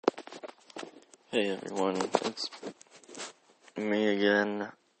Hey everyone, it's me again.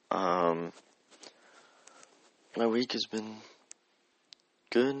 My week has been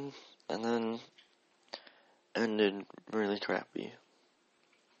good, and then ended really crappy.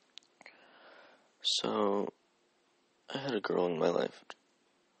 So, I had a girl in my life,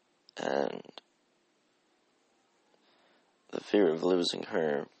 and the fear of losing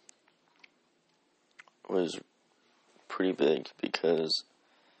her was pretty big because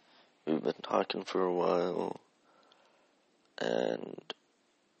we've been talking for a while, and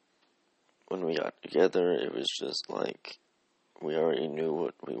when we got together, it was just like we already knew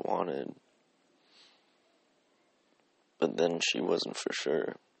what we wanted. But then she wasn't for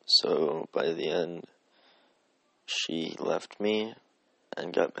sure. So by the end, she left me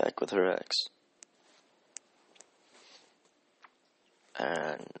and got back with her ex.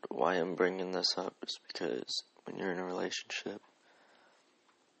 And why I'm bringing this up is because when you're in a relationship,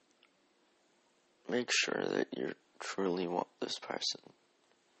 make sure that you truly want this person.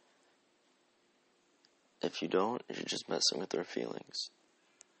 If you don't, you're just messing with their feelings.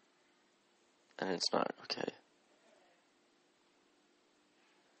 And it's not okay.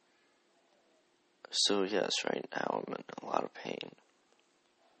 So yes, right now I'm in a lot of pain.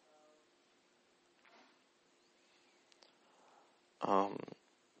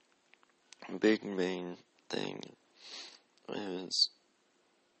 Big main thing is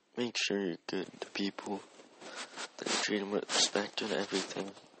make sure you're good to people, that you treat them with respect and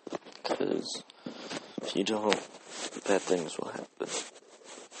everything, because if you don't, bad things will happen.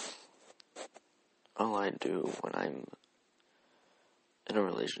 All I do when I'm in a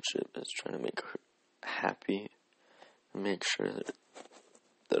relationship is trying to make her happy and make sure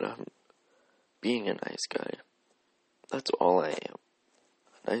that I'm being a nice guy. That's all I am.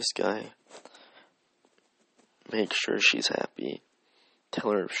 A nice guy. Make sure she's happy.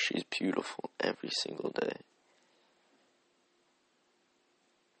 Tell her she's beautiful every single day.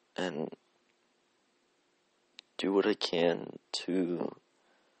 And do what I can to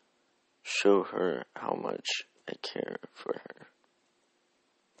show her how much I care for her.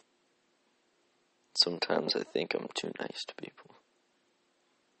 Sometimes I think I'm too nice to people.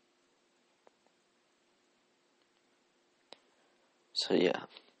 So yeah,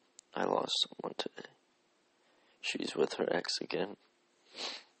 I lost someone today. She's with her ex again.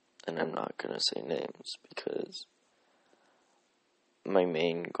 And I'm not gonna say names because my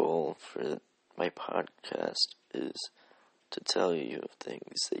main goal for my podcast is to tell you of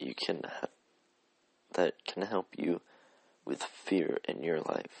things that you can that can help you with fear in your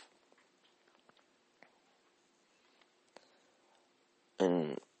life.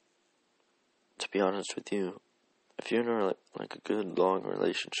 And to be honest with you, if you're in a good long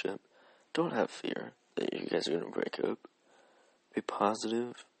relationship, don't have fear that you guys are gonna break up. Be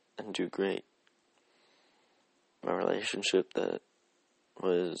positive and do great. My relationship that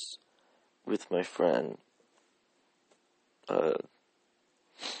was with my friend,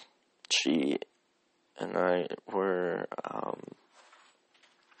 she and I were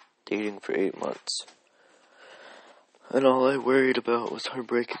dating for 8 months. And all I worried about was her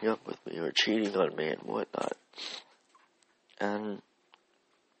breaking up with me or cheating on me and whatnot. And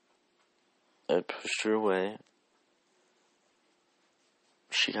I pushed her away.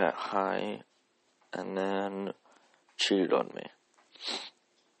 She got high and then cheated on me.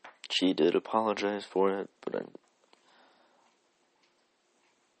 She did apologize for it, but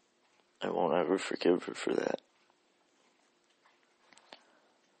I won't ever forgive her for that.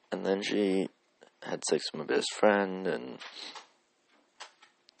 And then she had sex with my best friend, and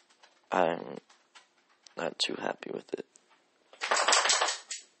I'm not too happy with it.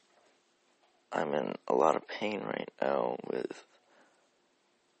 I'm in a lot of pain right now with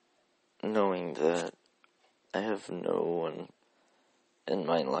knowing that I have no one in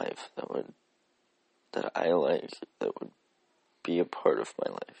my life that I like, that would be a part of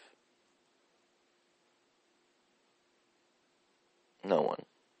my life. No one.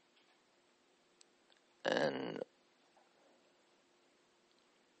 And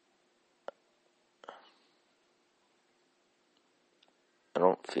I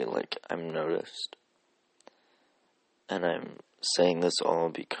don't feel like I'm noticed. And I'm saying this all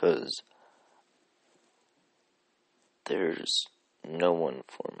because there's no one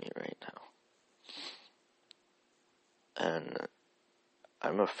for me right now. And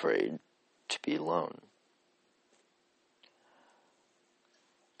I'm afraid to be alone.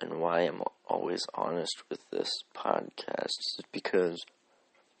 And why I'm always honest with this podcast is because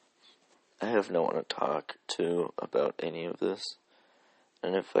I have no one to talk to about any of this.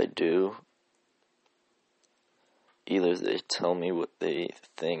 And if I do, either they tell me what they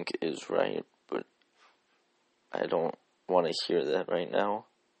think is right, but I don't want to hear that right now,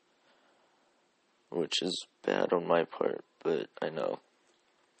 which is bad on my part, but I know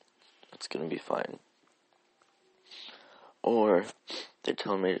it's gonna be fine. Or they're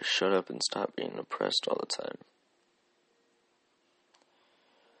telling me to shut up and stop being depressed all the time.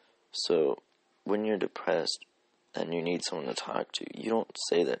 So, when you're depressed and you need someone to talk to, you don't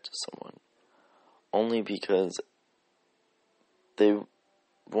say that to someone. Only because they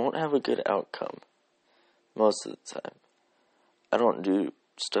won't have a good outcome most of the time. I don't do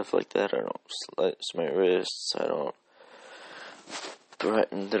stuff like that. I don't slice my wrists. I don't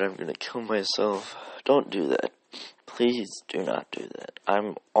threaten that I'm going to kill myself. Don't do that. Please do not do that.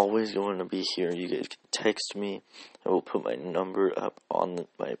 I'm always going to be here. You guys can text me. I will put my number up on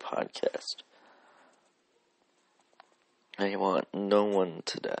my podcast. I want no one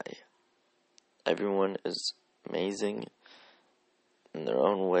to die. Everyone is amazing in their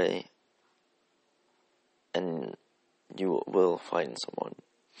own way, and you will find someone,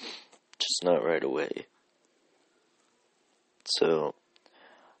 just not right away. So,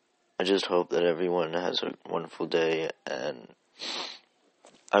 I just hope that everyone has a wonderful day, and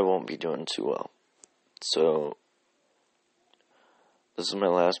I won't be doing too well. So, this is my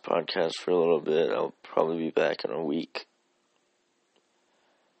last podcast for a little bit. I'll probably be back in a week.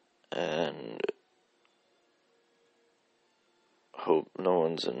 And hope no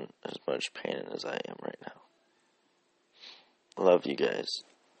one's in as much pain as I am right now. Love you guys.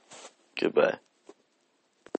 Goodbye.